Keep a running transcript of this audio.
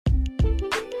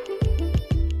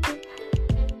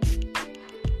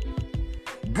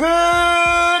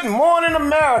Good morning,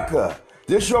 America.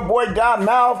 This your boy Dot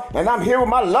Mouth, and I'm here with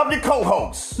my lovely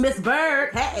co-host, Miss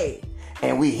Byrd. Hey.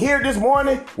 And we here this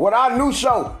morning with our new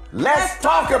show. Let's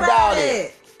talk about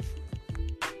it.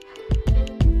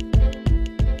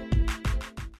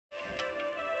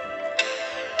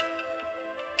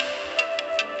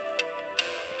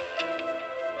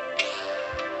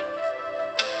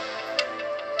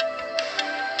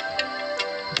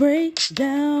 Break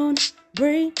down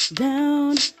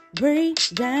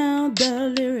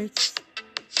the lyrics.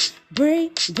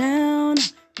 Break down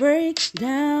the lyrics. Break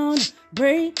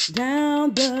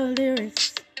down the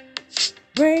lyrics.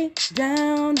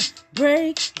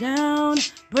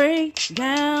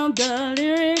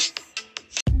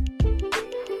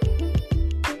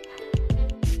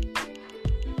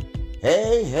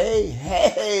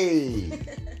 Hey.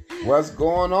 What's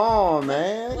going on,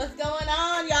 man? What's going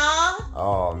on, y'all?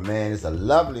 Oh, man, it's a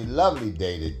lovely, lovely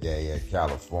day today in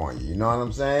California. You know what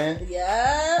I'm saying?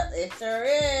 Yeah, it sure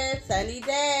is. Sunny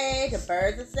day. The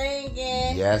birds are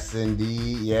singing. Yes,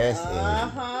 indeed.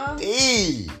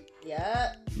 Indeed.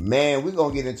 Yep. Man, we're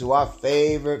going to get into our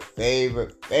favorite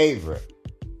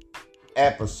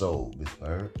episode, Miss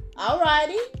Bird.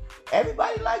 Alrighty.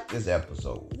 Everybody liked this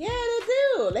episode. Yeah, they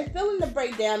do. They feeling to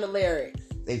break down the lyrics.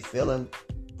 They feeling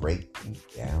breaking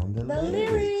down the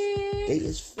lyrics. They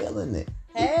is feeling it.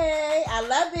 Hey, I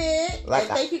love it. And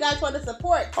thank you guys for the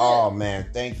support, too. Oh, man.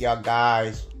 Thank y'all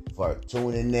guys for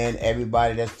tuning in.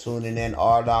 Everybody that's tuning in,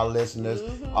 all our listeners,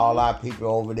 all our people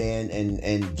over there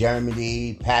in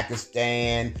Germany,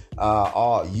 Pakistan,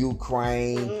 all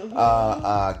Ukraine,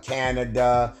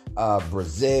 Canada,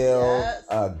 Brazil,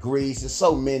 Greece. There's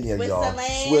so many of y'all.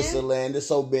 Switzerland. There's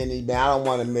so many, man. I don't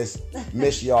want to miss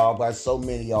y'all, but so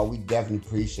many of y'all. We definitely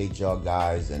appreciate y'all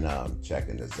guys and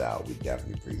checking us out. We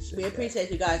definitely appreciate it. We appreciate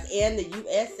you guys and the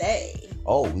USA.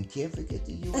 Oh, we can't forget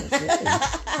the USA.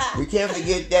 We can't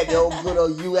forget that old good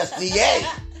old USDA.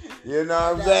 You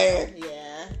know what I'm saying?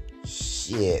 Yeah.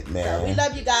 Shit, man. So we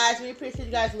love you guys. We appreciate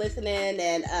you guys listening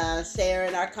and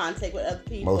sharing our content with other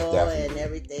people and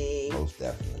everything. Most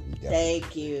definitely.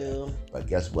 Thank you. But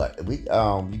guess what? You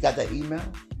got that email?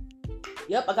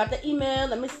 Yep, I got the email.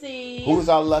 Let me see. Who's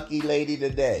our lucky lady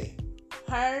today?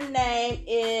 Her name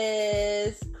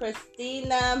is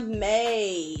Christina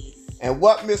Mays. And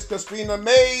what Miss Christina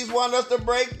Mays want us to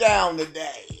break down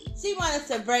today? She wants us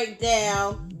to break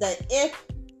down the If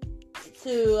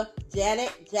to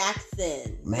Janet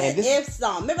Jackson. Man, the If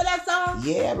song. Remember that song?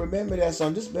 Yeah, I remember that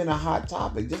song. This has been a hot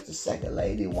topic. Just the second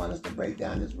lady want us to break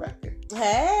down this record.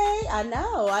 Hey, I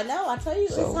know. I tell you,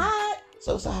 it's hot.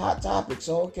 So it's a hot topic.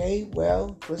 So, okay,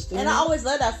 well, Christina. And I always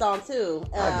love that song, too.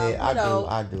 I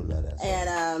do love that song. And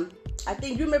I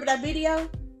think, you remember that video?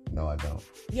 No, I don't.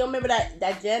 You don't remember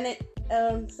that Janet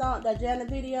song, that Janet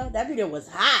video? That video was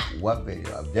hot. What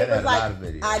video? Janet had a lot of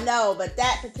videos. I know, but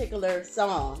that particular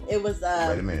song, it was.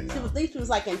 Wait a minute now. I think she was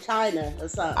like in China or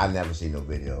something. I've never seen no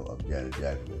video of Janet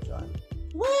Jackson in China.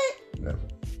 What? Never.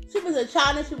 She was in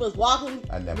China. She was walking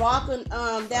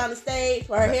down the stage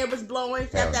where her hair was blowing.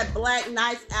 She had that black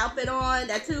nice outfit on,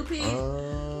 that two-piece,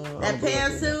 that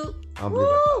pantsuit. I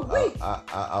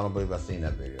don't believe I've seen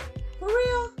that video. For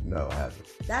real? No, I haven't.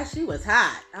 She was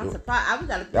hot. I'm surprised. We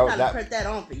gotta print that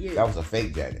on for you. That was a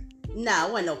fake Janet. No,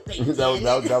 it wasn't no fake Janet. that was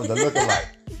a lookalike.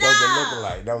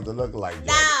 That was a lookalike Janet.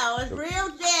 No, it's real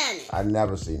Janet. I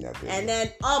never seen that video. And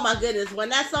then, oh my goodness, when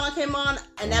that song came on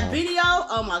and that video,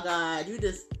 oh my God,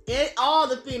 all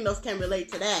the females can relate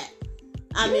to that.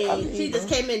 I mean, she just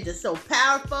came in just so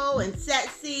powerful and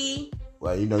sexy.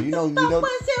 Well, you know.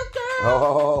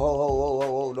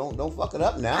 Oh, don't fuck it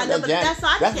up now. I know, but that's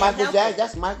Michael Jackson.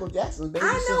 That's Michael Jackson's baby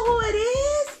sister. I know who it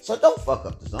is. So don't fuck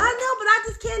up the song. I know, but I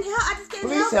just can't help.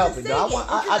 Please help it, dog.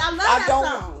 I love that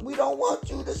song. We don't want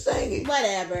you to sing it.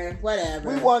 Whatever.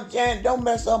 We want Janet. Don't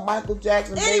mess up Michael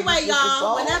Jackson. Anyway,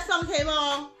 y'all, when that song came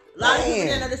on, a lot of people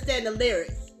didn't understand the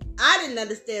lyrics. I didn't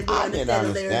understand the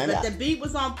lyrics, but the beat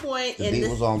was on point. You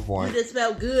just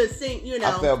felt good singing,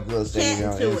 I felt good singing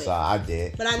on the inside. I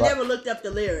did. But I never looked up the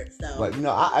lyrics, though. But,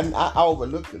 I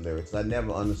overlooked the lyrics. I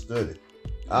never understood it.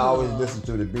 I always listened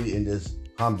to the beat and just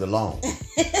hummed along.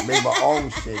 Made my own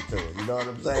shit to it. You know what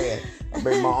I'm saying? I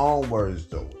made my own words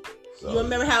to it. So. You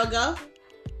remember how it go?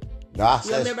 No,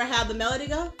 you remember how the melody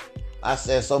go? I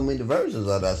said so many versions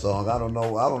of that song. I don't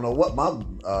know what my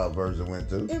version went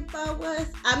to.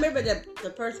 I remember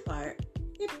the first part.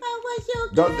 If I was your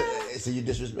girl. So you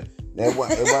disrespect. It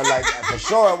wasn't like that. For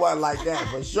sure it wasn't like that.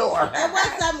 For sure. It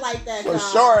was something like that. For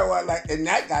sure it wasn't like in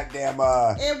that goddamn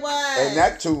it was. In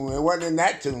that tune. It wasn't in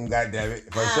that tune, goddamn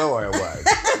it. For sure it was.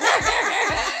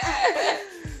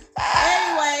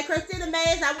 Anyway, Christina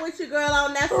Mays, I with you, girl,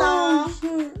 on that song.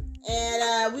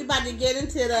 And we about to get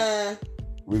into the...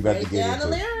 Break down the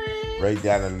lyrics. Break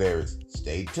down the lyrics.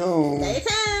 Stay tuned. Stay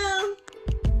tuned.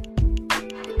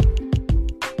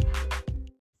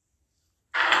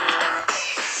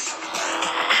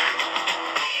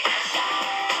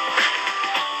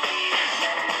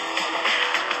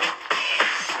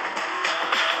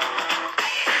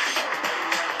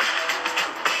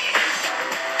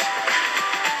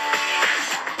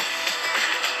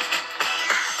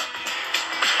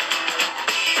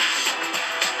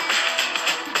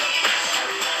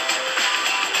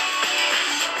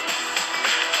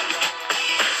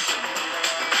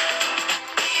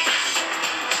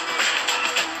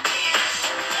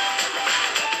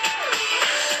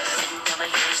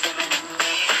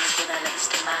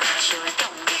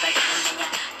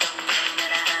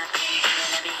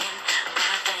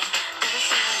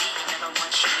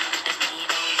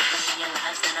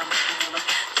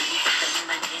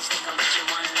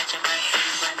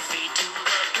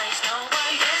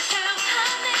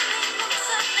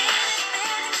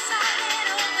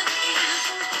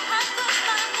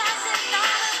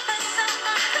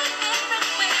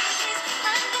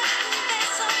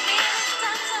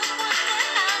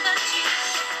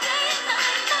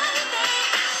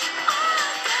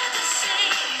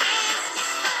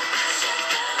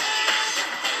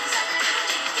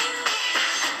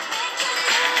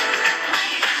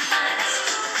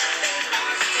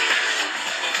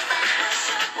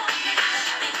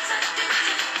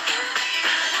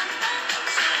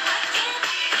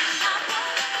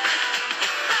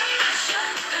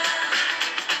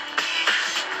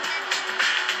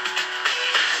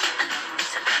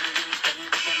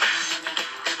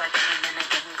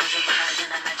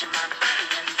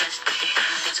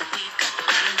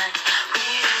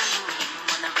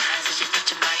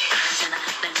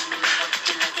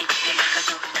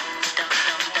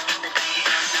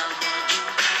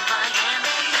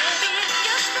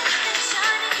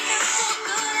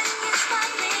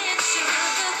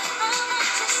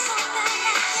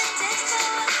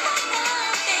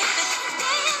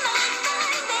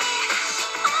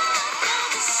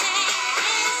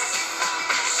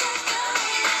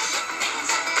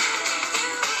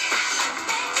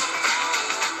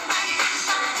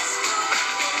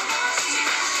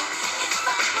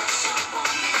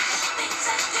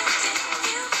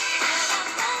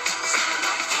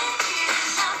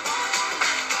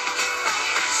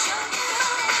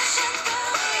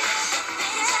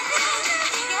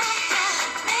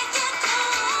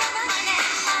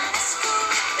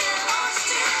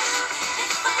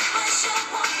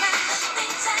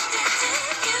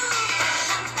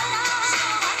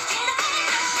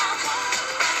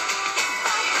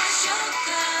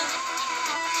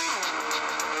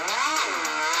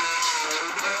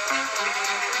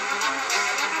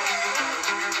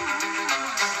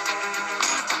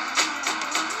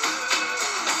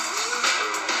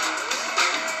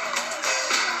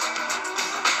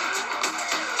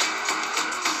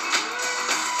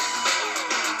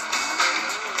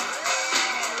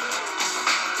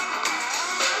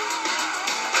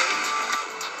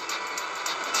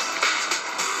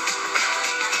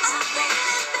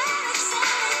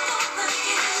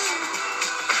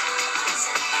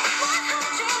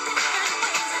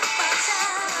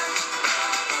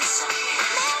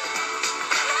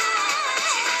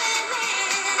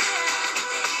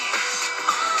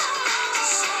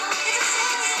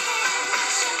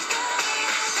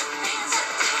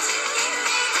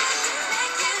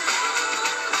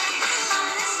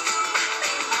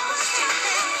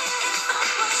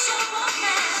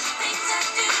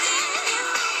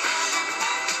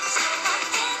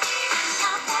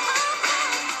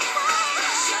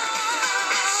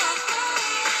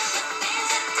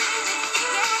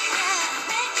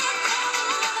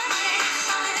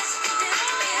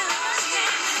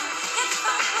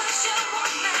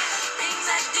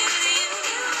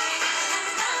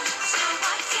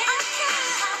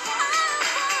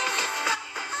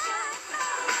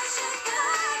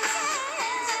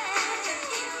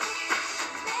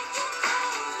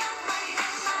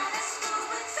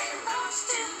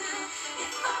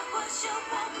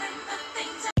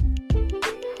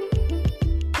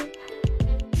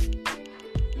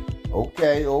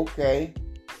 Okay.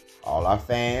 All our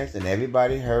fans and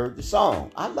everybody heard the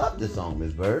song. I love the song,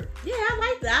 Miss Bird. Yeah, I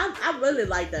like that. I really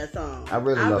like that song. I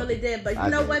really did. But you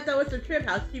know what though? It's a trip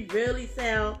how she really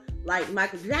sound like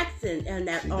Michael Jackson on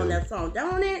that song,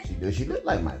 don't it? She do. She look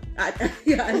like Michael. I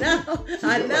know.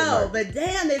 I know. Like but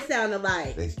damn, they sound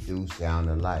alike. They do sound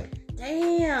alike.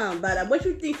 Damn. But what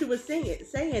you think she was saying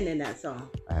in that song?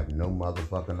 I have no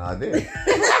motherfucking idea.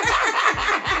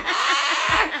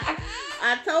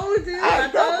 I told you.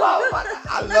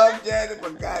 I love Janet,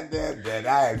 but goddamn Janet,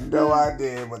 I had no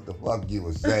idea what the fuck you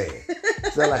were saying.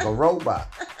 Sound like a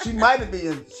robot. She might have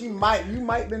been. You might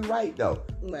have been right though.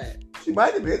 What? She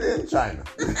might have been in China.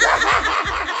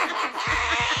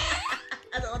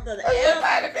 I don't know the She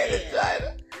might have been in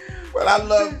China. But I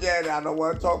love Janet. I don't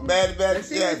want to talk bad about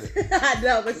Janet. I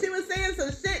know, but she was saying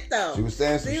some shit though. She was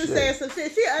saying some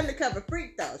shit. She an undercover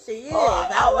freak though. She is.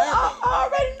 I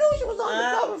already knew she was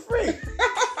undercover freak.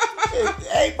 Shit,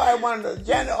 everybody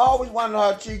Janet always wanted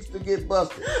her cheeks to get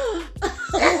busted.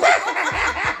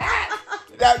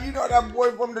 Now, you know that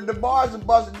boy from the bars that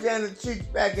busted Janet's cheeks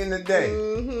back in the day.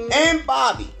 Mm-hmm. And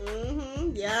Bobby.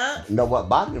 Mm-hmm. Yeah. You know what?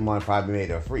 Bobby probably made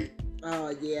her a freak.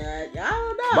 Oh, yeah. I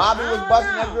don't know. Bobby was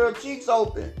busting that girl's cheeks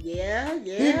open. Yeah.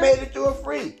 He made it to a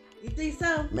freak. You think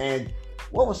so? Man,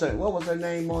 what was her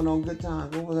name on Good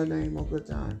Times? What was her name on Good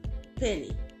Times?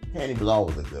 Penny. Penny was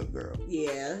always a good girl.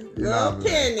 Yeah. Little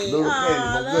Penny. Little Penny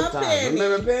from Good Times.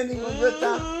 Remember Penny from Good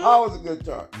Times? Always a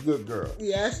good girl.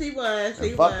 Yeah, she was.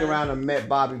 She fucked around and met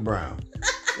Bobby Brown.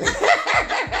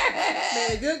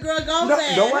 Man, good girl goes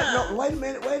bad. No, wait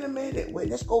a minute. Wait,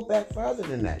 let's go back further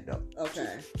than that though.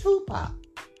 Okay. Tupac.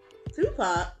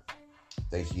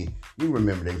 You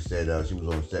remember they said she was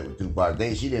on set with Tupac.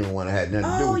 She didn't want to have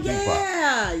nothing to do with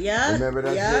Tupac. Yeah. Remember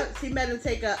that? Yeah. She made him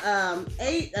take a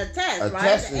test, right?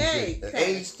 Test an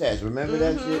AIDS test. Remember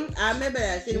that shit? I remember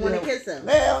that. She didn't want to kiss him.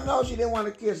 Hell no, she didn't want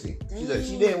to kiss him. She said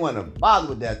she didn't want to bother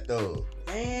with that thug.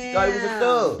 Damn. She thought he was a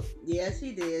thug. Yeah,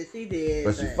 she did.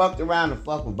 But she fucked around and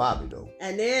fucked with Bobby though.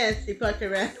 And then she fucked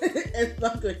around and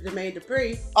fucked with Jermaine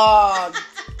Dupri.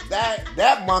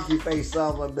 That monkey face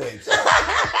son of a bitch.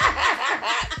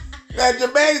 Now,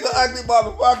 Jermaine's an ugly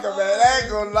motherfucker, man. I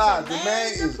ain't gonna lie.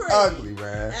 Jermaine is ugly,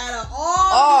 man. Out of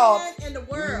all men in the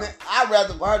world. Man, I'd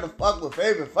rather for her to fuck with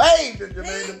Favorite Fave than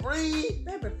Jermaine Dupri.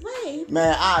 Favorite Fave?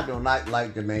 Man, I don't like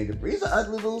Jermaine Dupri. He's an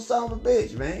ugly little son of a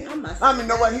bitch, man. I mean, you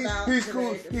know what? He's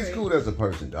cool. He's cool as a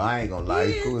person, though. I ain't gonna lie.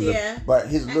 He's cool but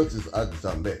his looks is ugly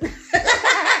son of a bitch. And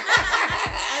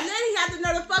then he had to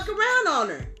know to fuck around on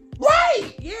her.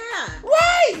 Right. Yeah.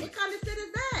 Right. What kind of shit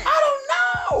is that? I don't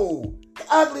know.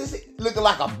 Ugly, looking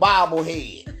like a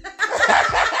bobblehead.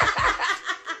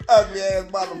 Ugly ass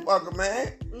motherfucker,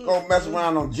 man. Go mess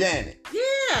around on Janet.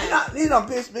 Yeah. He done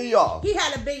pissed me off. He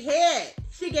had a big head.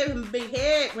 She gave him a big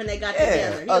head when they got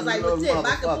together. He was like, well, shit, if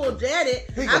I can pull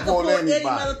Janet, I can pull any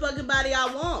motherfucking body I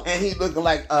want. And he looking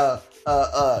like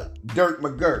Dirk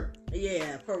McGirt.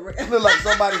 Yeah, for real. He look like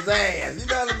somebody's ass. He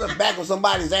does the back of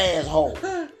somebody's asshole.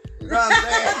 You know what I'm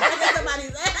saying? Back of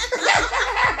somebody's asshole.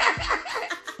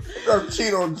 Go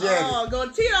cheat on Janet. Oh, go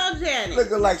cheat on Janet.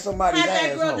 Looking like somebody's asshole.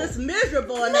 Had that girl just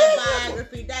miserable in that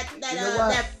biography. That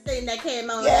thing that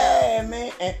came on. Yeah,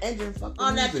 man. And didn't fuck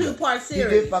on that 2-part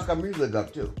series. He did fuck her music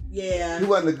up too. Yeah. He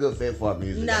wasn't a good fit for her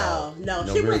music. No.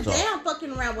 She went down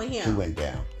fucking around with him. She went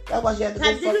down. That's why she had to go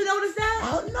Did you notice that?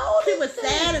 I don't know. She was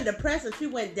sad and depressed and she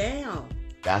went down.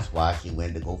 That's why she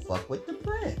went to go fuck with the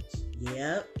prince.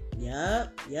 Yep.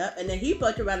 And then he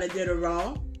fucked around and did her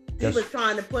wrong. He was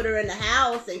trying to put her in the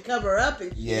house and cover her up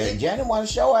and shit. Yeah, Janet wanted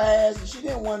to show her ass, and she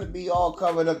didn't want to be all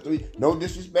covered up. No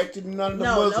disrespect to none of the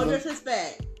Muslims. No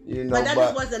disrespect. You know, but that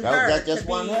just wasn't her. That just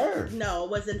wasn't her. No,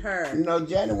 it wasn't her. You know,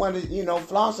 Janet wanted,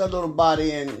 flaunt her little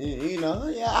body, and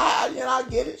I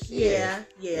get it. Shit.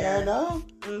 Yeah. You know,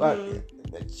 but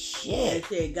shit. That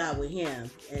shit got with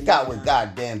him. And got with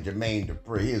goddamn Jermaine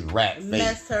Dupri, his rat face.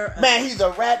 Messed her up. Man, he's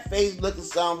a rat face looking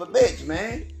son of a bitch,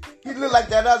 man. He look like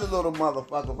that other little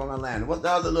motherfucker from Atlanta. What's the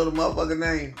other little motherfucker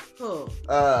name? Who?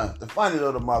 The funny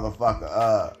little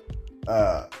motherfucker.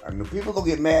 I know people gonna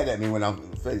get mad at me when I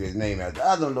figure his name out. The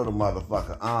other little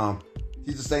motherfucker.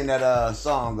 He just sang that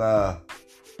song. The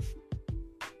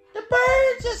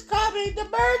bird just called me. The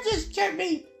bird just chirped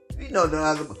me. You know the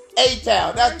other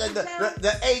A-Town. That's the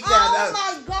A-Town. Oh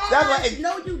my God! That's what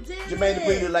no, you didn't. Jermaine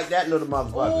Dupri look like that little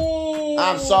motherfucker. Ooh.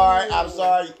 I'm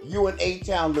sorry. You and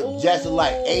A-Town look just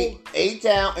alike.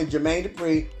 A-Town and Jermaine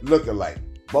Dupri look alike.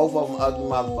 Both of them ugly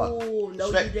motherfuckers. No,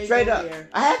 you didn't straight go up. there.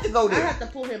 I had to go there. I have to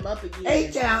pull him up again.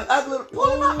 A-Town, ugly.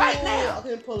 Pull him up right now. I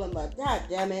can pull him up. God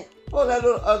damn it. Pull that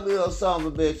little ugly little son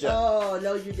of a bitch up. Oh,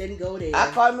 no, you didn't go there.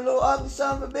 I called him a little ugly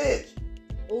son of a bitch.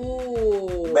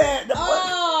 Ooh. Man,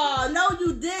 no,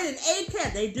 you didn't.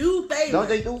 A-10, they do favor. Don't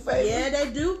they do favor? Yeah, they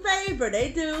do favor.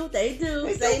 They do. They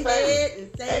same do head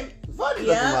and same. Hey, funny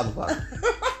looking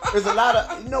motherfucker. There's a lot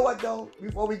of, you know what though?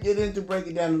 Before we get into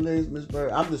breaking down the lyrics, Miss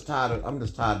Bird, I'm just tired of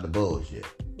the bullshit.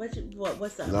 What's up?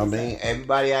 You know what I mean?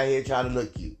 Everybody out here trying to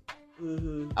look cute.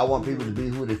 Mm-hmm. I want people to be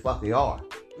who they fucking are.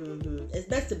 Mm-hmm. It's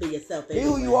best to be yourself. Be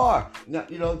who you are. Now,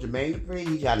 you know, Jermaine Dupri,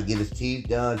 he try to get his teeth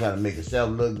done, try to make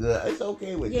himself look good. It's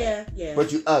okay with that. Yeah.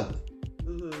 But you ugly.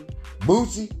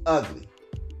 Boosie, ugly.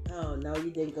 Oh, no, you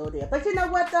didn't go there. But you know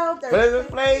what, though? Flavor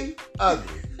Flav,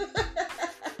 ugly.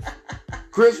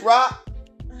 Chris Rock,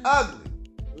 ugly.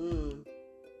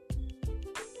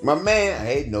 My man,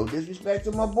 hey, no disrespect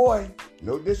to my boy.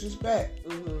 No disrespect.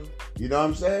 You know what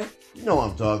I'm saying? You know what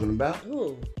I'm talking about.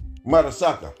 Who? Mother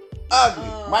sucker. Ugly.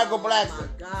 Oh, Michael Blackson.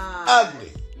 My God.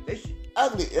 Ugly.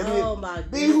 Ugly. I mean, my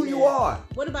be who you are.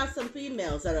 What about some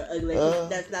females that are ugly?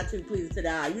 That's not too pleasing to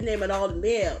the eye. You name it all the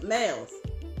males.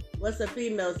 What's some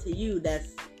females to you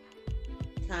that's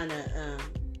kind of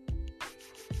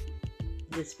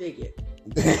disfigured?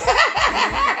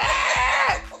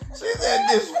 She said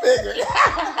disfigured. I'm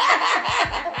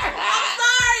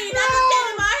sorry. That just came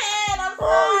in my head. I'm sorry.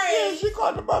 Oh, yeah, she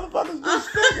called the motherfuckers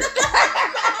disfigured.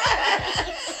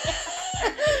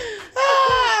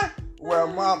 Well,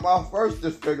 my first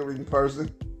disfiguring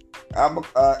person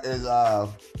is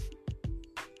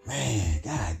man,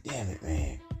 god damn it,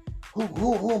 man.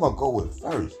 Who am I go with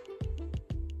first?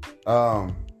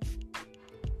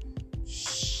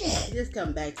 Shit. Just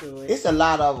come back to it. It's a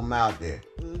lot of them out there.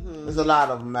 There's a lot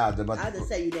of them out there. But I'll just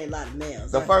say you named a lot of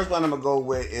males. The first one I'm gonna go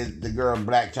with is the girl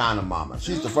Black China Mama.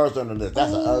 She's the first on the list.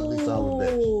 That's an ugly son of a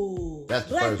bitch. That's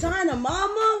the Black first China one.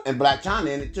 Mama? And Black China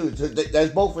in it too. So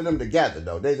there's both of them together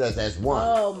though. They just as one.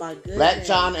 Oh my goodness. Black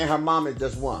China and her mama is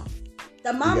just one.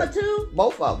 The mama too?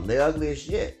 Both of them. They ugly as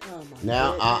shit. Oh my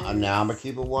now, goodness. now I'm gonna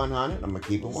keep it 100. I'm gonna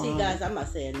keep it 100. See, guys, I'm not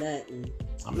saying nothing.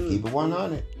 I'm gonna keep it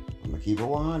 100. I'm gonna keep it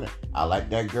 100. I like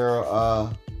that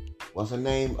girl. What's her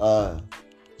name?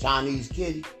 Chinese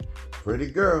Kitty.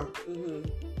 Pretty girl.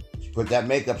 She put that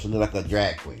makeup, she look like a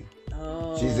drag queen.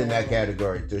 Oh. She's in that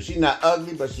category too. She's not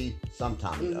ugly, but she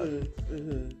sometimes ugly.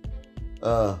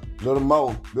 Little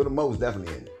Mo's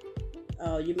definitely in it.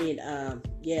 Oh, you mean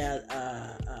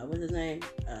what's his name?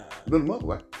 Little Mo,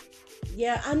 what?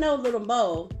 Yeah, I know Little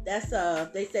Mo. That's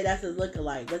they say that's his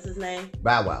lookalike. What's his name?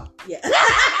 Bow Wow. Yeah.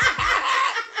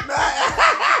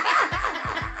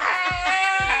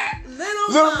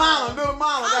 Little Mama. Little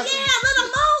Mama. Oh yeah, Little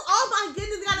Mo. Oh my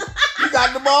goodness, you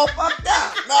got them all fucked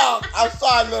up. No, I'm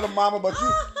sorry, Little Mama, but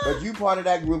you part of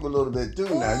that group a little bit too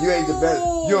now. You ain't the best.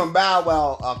 You and Bow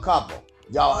Wow a couple.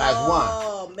 Y'all as one.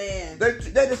 Oh man.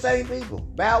 They're the same people.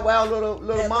 Bow Wow, little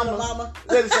mama.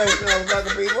 They're the same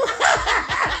motherfucking people.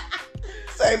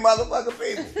 Same motherfucking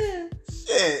people.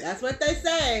 Shit. That's what they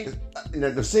say. You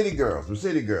know, the city girls,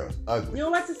 ugly. You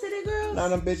don't like the city girls?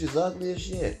 None of them bitches ugly as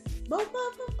shit. Both of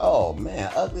them? Oh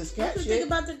man, ugly as cat what you shit. think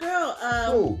about the girl?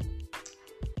 Who?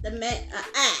 The man.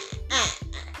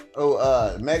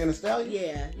 Megan Thee Stallion?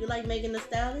 Yeah. You like Megan Thee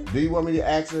Stallion? Do you want me to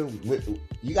ask her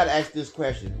you gotta ask this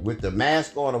question with the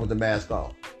mask on or with the mask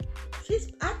off?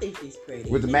 I think she's pretty.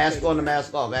 With the mask on, the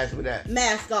mask off. Ask me that.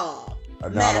 Mask off. No,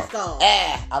 mask off.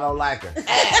 I don't like her.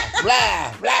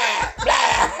 Blah, blah,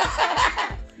 blah.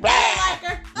 Blah. I don't like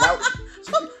her. No.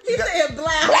 He said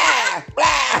blah. Blah,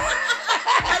 blah.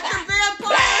 Like the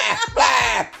vampire.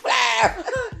 Blah, blah.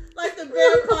 Like the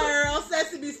vampire on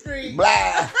Sesame Street.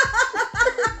 Blah.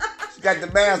 She got the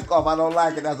mask off. I don't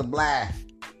like it. That's a blah.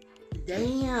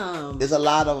 Damn. There's a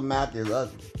lot of them out there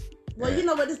ugly. Well, you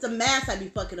know what? It's the mask I be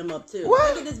fucking them up too.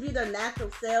 What? They can just be their natural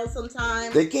selves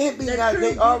sometimes. They can't be. They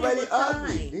already ugly.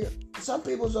 Time. Some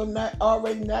people are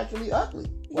already naturally ugly.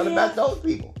 What about those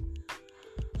people?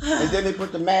 And then they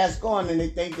put the mask on and they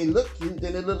think they look cute.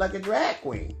 Then they look like a drag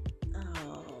queen.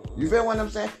 Oh. You feel what I'm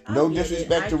saying? No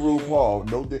disrespect to RuPaul.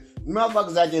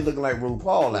 Motherfuckers out there looking like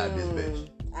RuPaul out this bitch.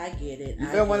 I get it. You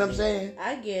feel what I'm saying?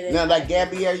 I get it. Now, like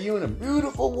Gabrielle Union,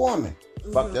 beautiful woman,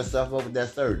 fucked herself up with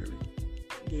that surgery.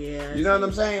 Yeah. You know what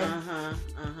I'm saying?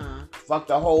 Fuck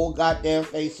the whole goddamn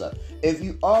face up. If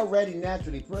you already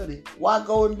naturally pretty, why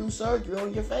go and do surgery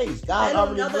on your face? God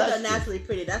already blessed you. They don't know that they're naturally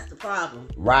pretty. That's the problem.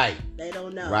 Right. They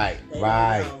don't know. Right.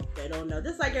 They don't know.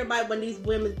 Just like everybody, when these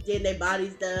women get their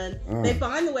bodies done, they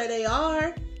find the way they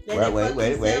are. Wait a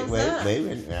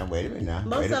minute now.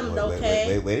 Most of them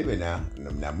okay. Wait a minute now.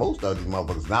 Now most of these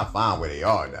motherfuckers not fine where they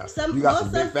are now. You got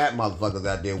some big fat motherfuckers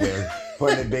out there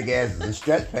putting their big asses in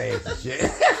stretch pants and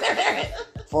shit.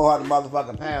 400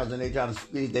 motherfucking pounds and they trying to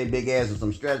squeeze their big ass in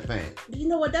some stretch pants. You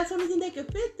know what? That's the only thing they can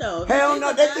fit though. Hell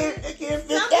no, they can't fit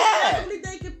that.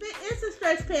 They can fit into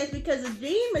stretch pants because the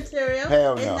jean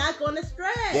material is not going to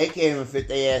stretch. They can't even fit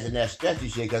their ass in that stretchy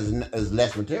shit because it's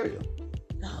less material.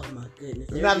 Oh my goodness.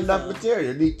 There's not enough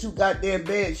material. You need 2 goddamn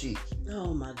bed sheets.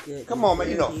 Oh my goodness. Come on, man.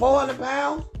 You know, 400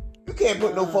 pounds? You can't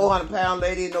put no 400-pound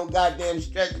lady in no goddamn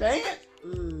stretch pants.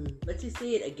 But you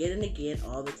see it again and again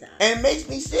all the time. And it makes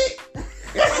me sick.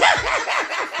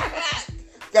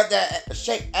 Got that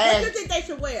shake ass. What you think they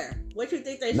should wear? What you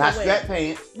think they should Not wear? Not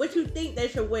sweatpants. What you think they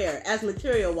should wear as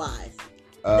material wise?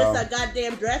 Just a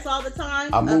goddamn dress all the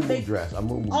time? A moo-moo dress. A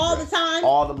moo-moo all dress. the time?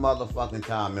 All the motherfucking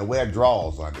time. And wear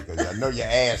drawers on it because I know your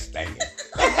ass stinking.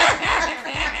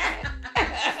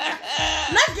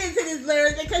 Let's get into this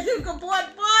lyric because you can, boy,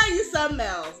 you something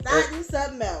else. Not you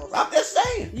something else. I'm just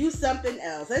saying. You something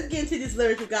else. Let's get into this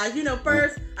lyric, you guys. You know,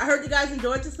 first, I heard you guys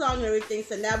enjoyed the song and everything,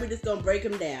 so now we're just going to break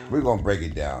them down. We're going to break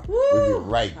it down. Woo! We'll be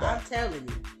right back. I'm telling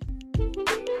you.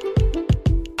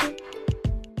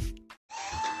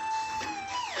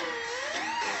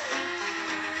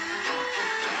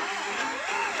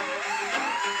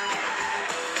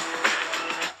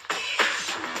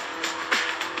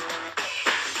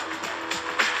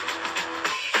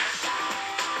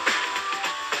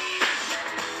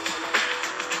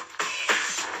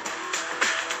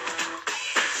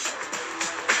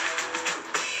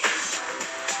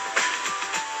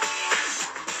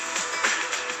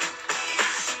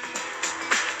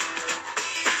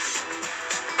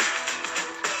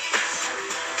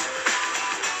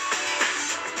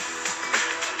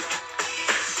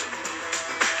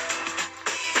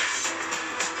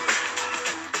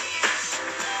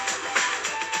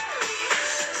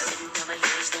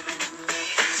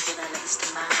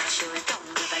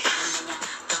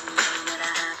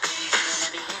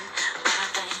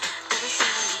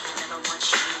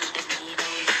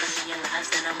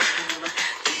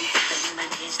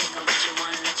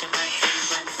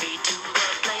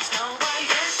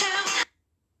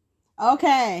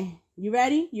 Okay. You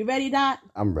ready? You ready, Doc?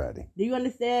 I'm ready. Do you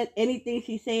understand anything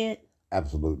she said?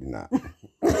 Absolutely not.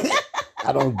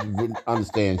 I don't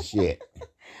understand shit.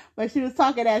 But she was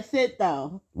talking that shit,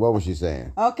 though. What was she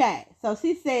saying? Okay. So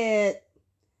she said,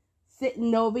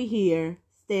 sitting over here,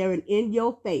 staring in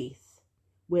your face,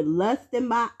 with lust in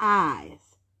my eyes.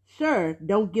 Sure,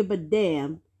 don't give a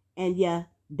damn, and ya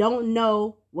don't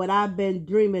know what I've been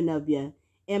dreaming of ya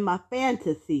in my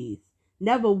fantasies.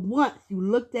 Never once you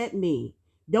looked at me.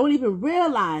 Don't even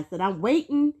realize that I'm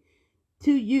waiting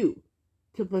to you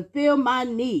to fulfill my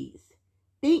needs.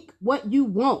 Think what you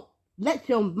want. Let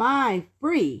your mind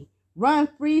free. Run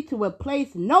free to a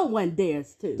place no one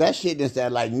dares to. That shit didn't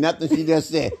sound like nothing she just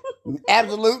said.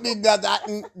 Absolutely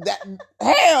nothing.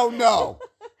 Hell no.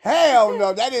 Hell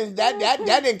no. That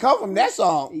didn't come from that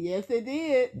song. Yes, it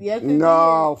did. Yes, it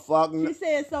no, did. Fuck no. She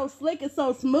said so slick and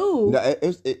so smooth. No,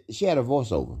 she had a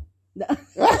voiceover. No.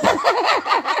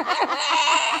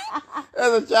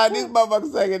 There's a Chinese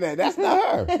motherfucker singing that. That's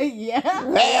not her. Yeah.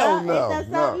 Hell no. Ain't that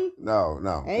something?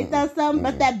 No. Ain't that something?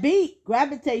 But that beat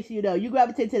gravitates you, though. You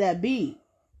gravitate to that beat.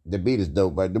 The beat is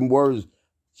dope, but them words,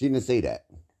 she didn't say that.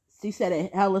 She said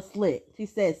it hella slick. She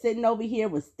said, sitting over here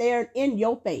was staring in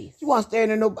your face. She wasn't staring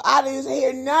in nobody. I didn't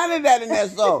hear none of that in that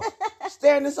song.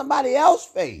 Staring in somebody else's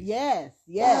face. Yes.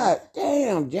 God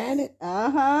damn, Janet.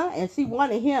 Uh-huh. And she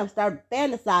wanted him to start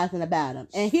fantasizing about him.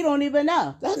 And he don't even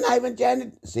know. That's not even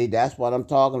Janet. See, that's what I'm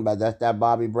talking about. That's that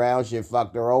Bobby Brown shit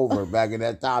fucked her over back in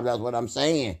that time. That's what I'm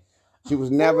saying. She was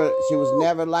never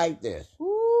like this.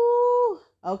 Ooh.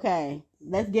 Okay.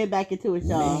 Let's get back into it,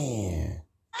 y'all. Man.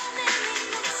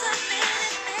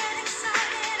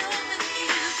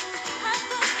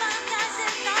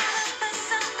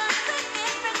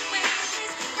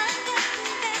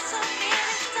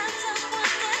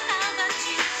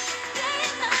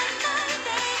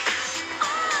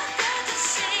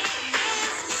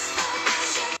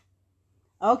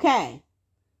 Okay.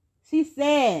 She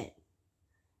said,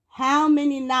 how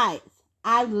many nights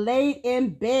I've laid in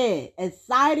bed,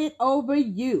 excited over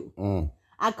you.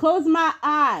 I closed my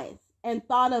eyes and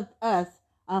thought of us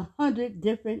 100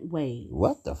 different ways.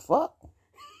 What the fuck?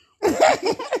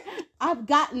 I've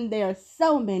gotten there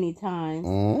so many times.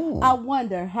 I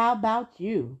wonder, how about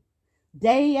you?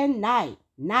 Day and night,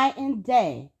 night and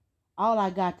day. All I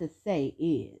got to say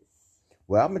is.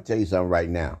 Well, I'm going to tell you something right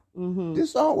now.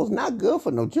 This song was not good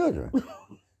for no children.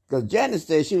 Because Janet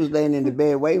said she was laying in the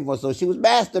bed waiting for us, so she was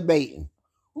masturbating.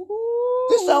 Ooh,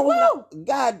 this song was not,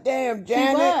 goddamn,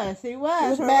 Janet. She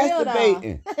was. She was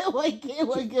masturbating. It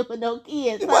wasn't good for no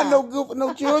kids. It wasn't no good for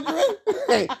no children.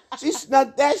 She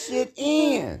snuck that shit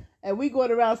in. And we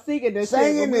going around singing this shit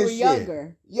when we were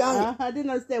younger. I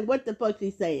didn't understand what the fuck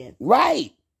she's saying.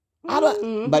 Right.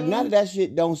 But none of that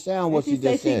shit don't sound what she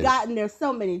just said. She gotten there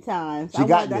so many times. I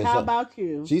wonder, how about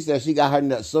you? She said she got her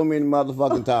nuts so many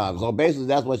motherfucking times. So basically,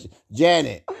 that's what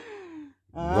Janet.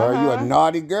 Girl, you a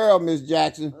naughty girl, Miss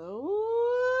Jackson.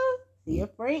 Ooh, she a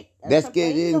freak. Let's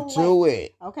get into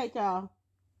it. Okay, y'all.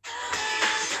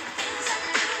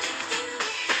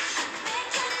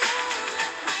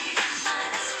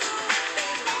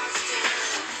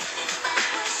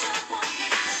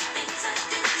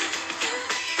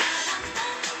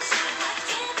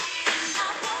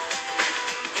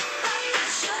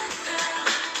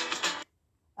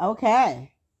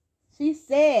 Okay. She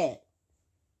said,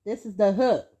 this is the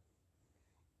hook.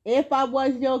 If I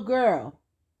was your girl,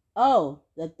 oh,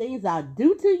 the things I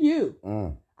do to you.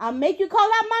 I'll make you call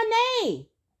out my name.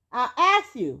 I'll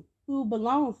ask you who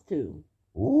belongs to.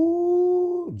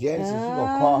 Ooh, Janet said she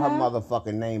gonna call her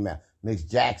motherfucking name out. Miss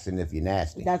Jackson if you're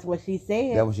nasty. That's what she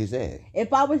said. That's what she said.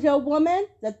 If I was your woman,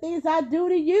 the things I do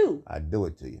to you. I do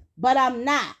it to you. But I'm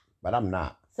not.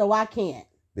 So I can't.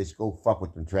 Bitch, go fuck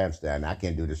with them tramps down. I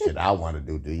can't do the shit I want to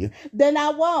do to you. Then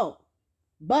I won't.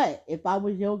 But if I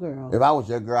was your girl. If I was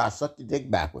your girl, I'd suck your dick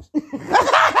backwards.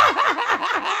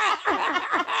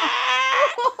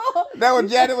 That's what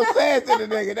Janet was saying to the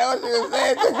nigga. That's what she was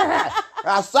saying to her.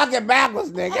 I'll suck it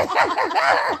backwards, nigga.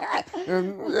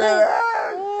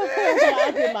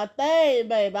 I do my thing,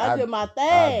 baby. I do my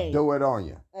thing. I do it on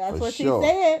you. That's what she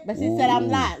said. But she said I'm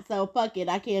not. So fuck it.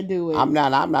 I can't do it. I'm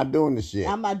not doing the shit.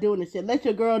 I'm not doing the shit. Let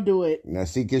your girl do it. Now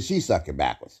see, cause she suck it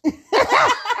backwards.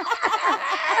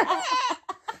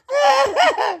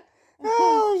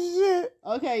 Oh shit.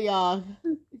 Okay, y'all.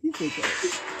 He's so good.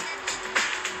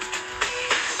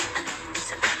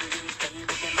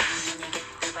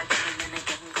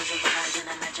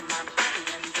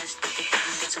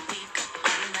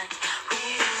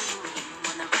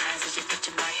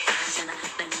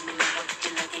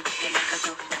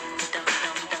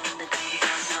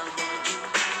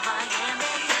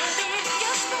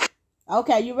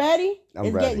 Okay, you ready?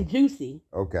 I'm ready. Getting juicy.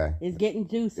 Okay. It's getting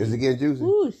juicy. Is it getting juicy?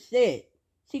 Ooh, shit.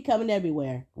 She coming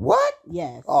everywhere. What?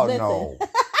 Yes. Oh, listen. no.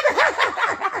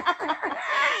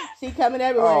 She coming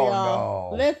everywhere, Oh,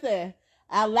 y'all. no. Listen.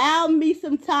 Allow me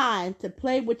some time to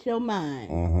play with your mind.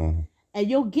 Mm-hmm. And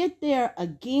you'll get there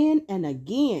again and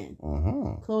again.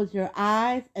 Mm-hmm. Close your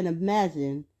eyes and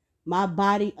imagine my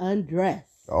body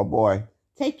undressed. Oh, boy.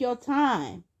 Take your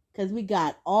time, because we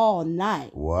got all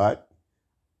night. What?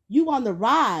 You on the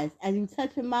rise as you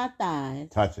touching my thighs.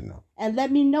 Touching them. And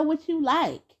let me know what you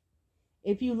like.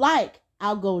 If you like,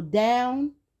 I'll go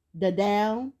down, the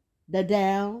down, the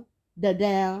down, the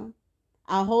down.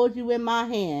 I'll hold you in my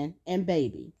hand and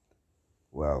baby.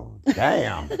 Well,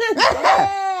 damn.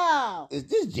 Damn. Is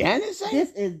this Janet saying?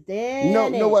 This is Janet. No,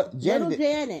 you know what? Janet. Little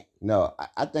Janet. No,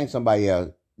 I think somebody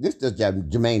else. This is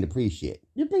Jermaine Dupri shit.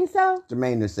 You think so?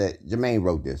 Jermaine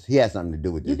wrote this. He has something to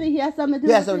do with this. You think he has something to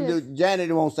do He with has something this? to do.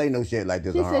 Janet won't say no shit like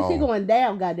this She on her said own. she going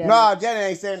down, goddamn. No, Janet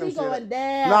ain't saying no shit. She going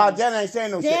down. No, Janet ain't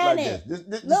saying no shit like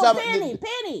this. Little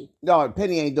Penny. No,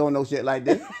 Penny ain't doing no shit like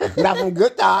this. Not from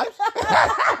Good Times.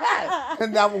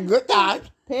 Not from Good Times.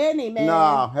 Penny, man.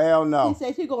 No, hell no. She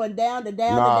said she going down, the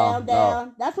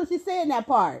down. That's what she said in that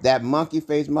part. That monkey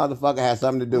face motherfucker has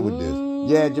something to do with this.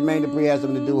 Yeah, Jermaine Dupri has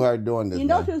something to do with her doing this. You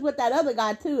know, she was with that other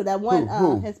guy too, that one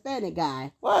Who? Hispanic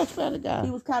guy. What Hispanic guy? He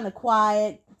was kind of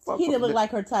quiet. He didn't look like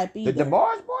her type either. The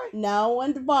DeBarge boy? No,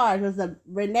 one DeBarge. It was a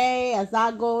Renee,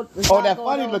 Azago. Oh, that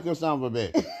funny looking son of a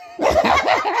bitch.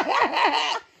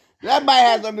 That might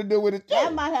have something to do with it too.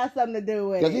 That might have something to do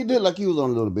with it. Because he looked like he was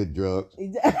on a little bit of drugs. He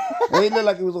looked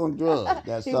like he was on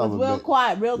drugs. He was real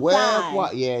quiet, real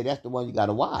quiet. Yeah, that's the one you got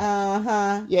to watch.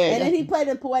 Uh-huh. Yeah. And then he played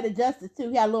in Poetic Justice too.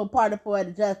 He had a little part in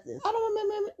Poetic Justice. I don't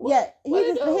remember him.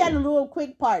 He had a little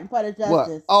quick part in Poetic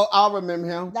Justice. What? Oh, I remember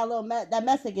him. That little that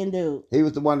Mexican dude. He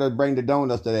was the one that bring the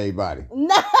donuts to everybody.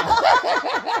 No.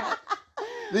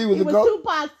 He was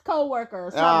Tupac's co-worker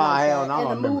or something hell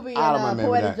no, in the movie. I don't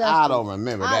remember that. I don't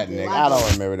remember that nigga. I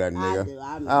don't remember that nigga.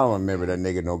 I don't remember that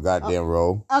nigga no goddamn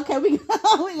role. Okay, we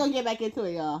gonna get back into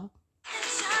it, y'all.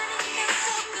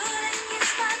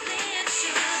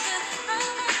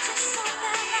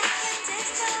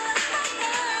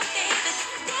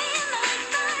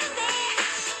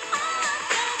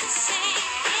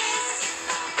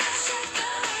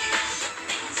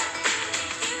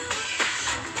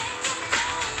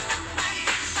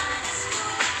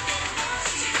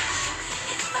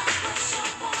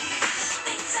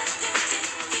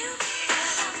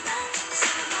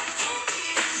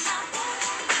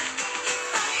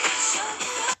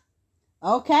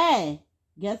 Okay,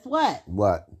 guess what?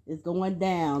 What? It's going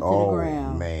down to the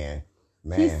ground. Man.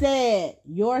 She said,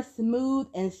 "You're smooth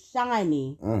and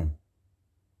shiny.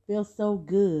 Feels so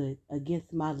good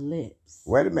against my lips."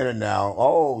 Wait a minute now.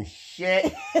 Oh,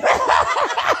 shit.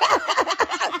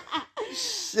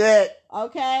 Shit.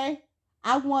 Okay?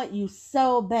 I want you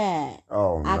so bad.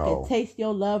 Oh, no. I can taste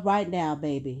your love right now,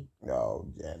 baby. Oh,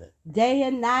 Janet. Day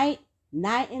and night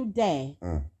and day.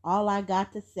 All I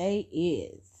got to say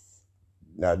is...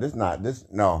 No, this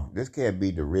can't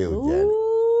be the real Janet.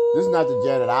 This is not the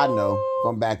Janet I know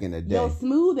from back in the day. Yo,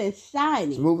 smooth and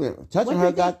shiny. Smooth and touching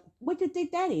her got. What you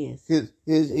think that is?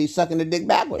 He's sucking the dick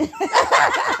backwards.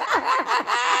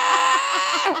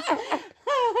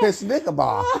 His Snicker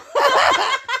bar.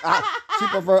 She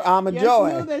prefer Almond Joy.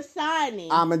 You're smooth and shiny.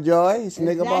 Almond Joy,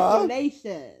 Snicker bar.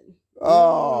 Ejaculation.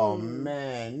 Oh,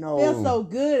 man, no. Feels so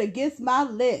good against my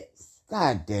lips.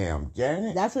 God damn,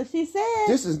 Janet. That's what she said.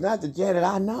 This is not the Janet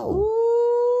I know.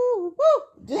 Ooh,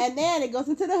 woo. And then it goes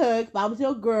into the hook. If I was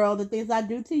your girl, the things I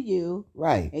do to you.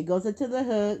 Right. It goes into the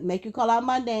hook. Make you call out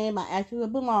my name. I ask you who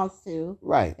it belongs to.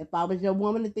 Right. If I was your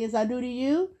woman, the things I do to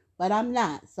you. But I'm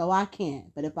not, so I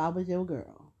can't. But if I was your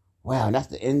girl. Wow, that's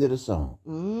the end of the song.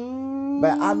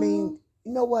 But I mean,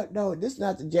 you know what? No, this is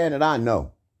not the Janet I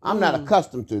know. I'm not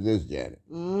accustomed to this Janet.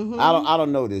 I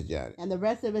don't know this Janet. And the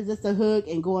rest of it is just a hook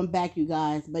and going back, you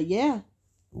guys. But yeah.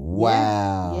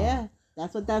 Wow. Yeah.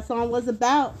 That's what that song was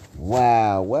about.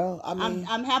 Wow. Well, I mean,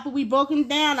 I'm happy we broke him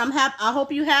down. I'm happy. I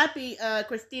hope you happy,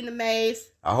 Christina Mays.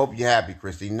 I hope you're happy,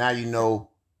 Christine. Now you know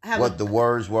what the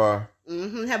words were.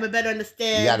 Have a better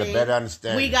understanding. You got a better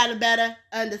understanding. We got a better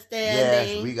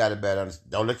understanding. Yes, we got a better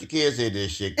understanding. Don't let your kids hear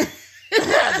this shit.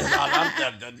 That's all I'm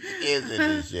telling you. Kids hear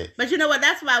this shit. But you know what?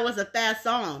 That's why it was a fast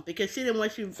song. Because she didn't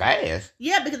want you... Fast?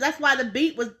 Yeah, because that's why the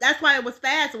beat was... That's why it was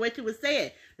fast, the way she was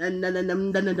saying. And you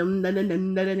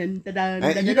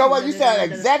know what? You sound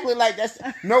exactly like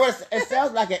that. No, it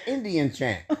sounds like an Indian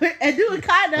chant. And do it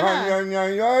kind of.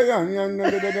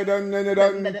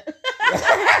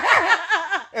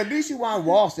 At least she wasn't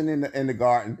waltzing in the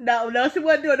garden. No, she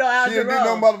wasn't doing no Al She didn't do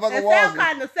no motherfucking waltzing. It sound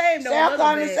kind of the same, though. Sound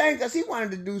kind of the same, because he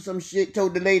wanted to do some shit,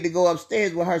 told the lady to go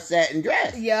upstairs with her satin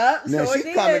dress. Yep. Now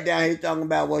she coming down here talking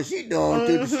about what she doing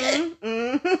to the shit.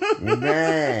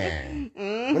 Man.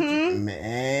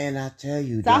 Man, I tell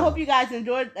you. So I hope you guys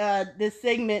enjoyed this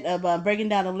segment of breaking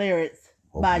down the lyrics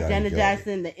by Janet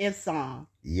Jackson, the If song.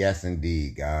 Yes,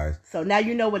 indeed, guys. So now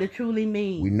you know what it truly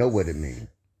means. We know what it means.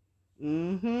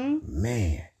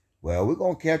 Man. Well, we're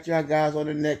going to catch y'all guys on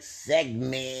the next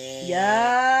segment.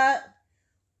 Yeah.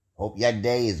 Hope your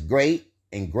day is great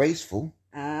and graceful.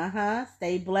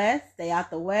 Stay blessed. Stay out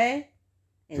the way.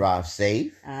 Drive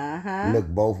safe. Look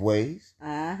both ways.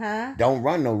 Don't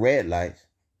run no red lights.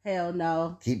 Hell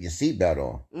no. Keep your seatbelt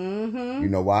on. You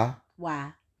know why?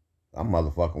 Why? I'm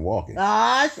motherfucking walking.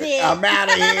 Oh, shit. I'm out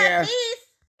of here. Peace.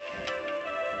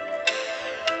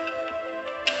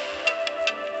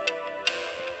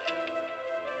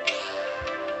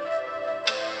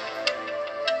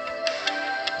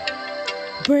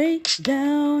 Break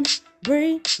down the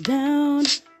lyrics.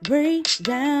 Break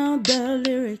down the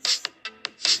lyrics.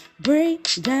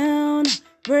 Break down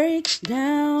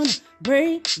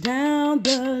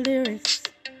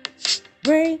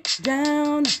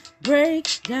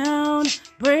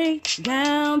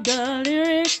the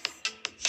lyrics.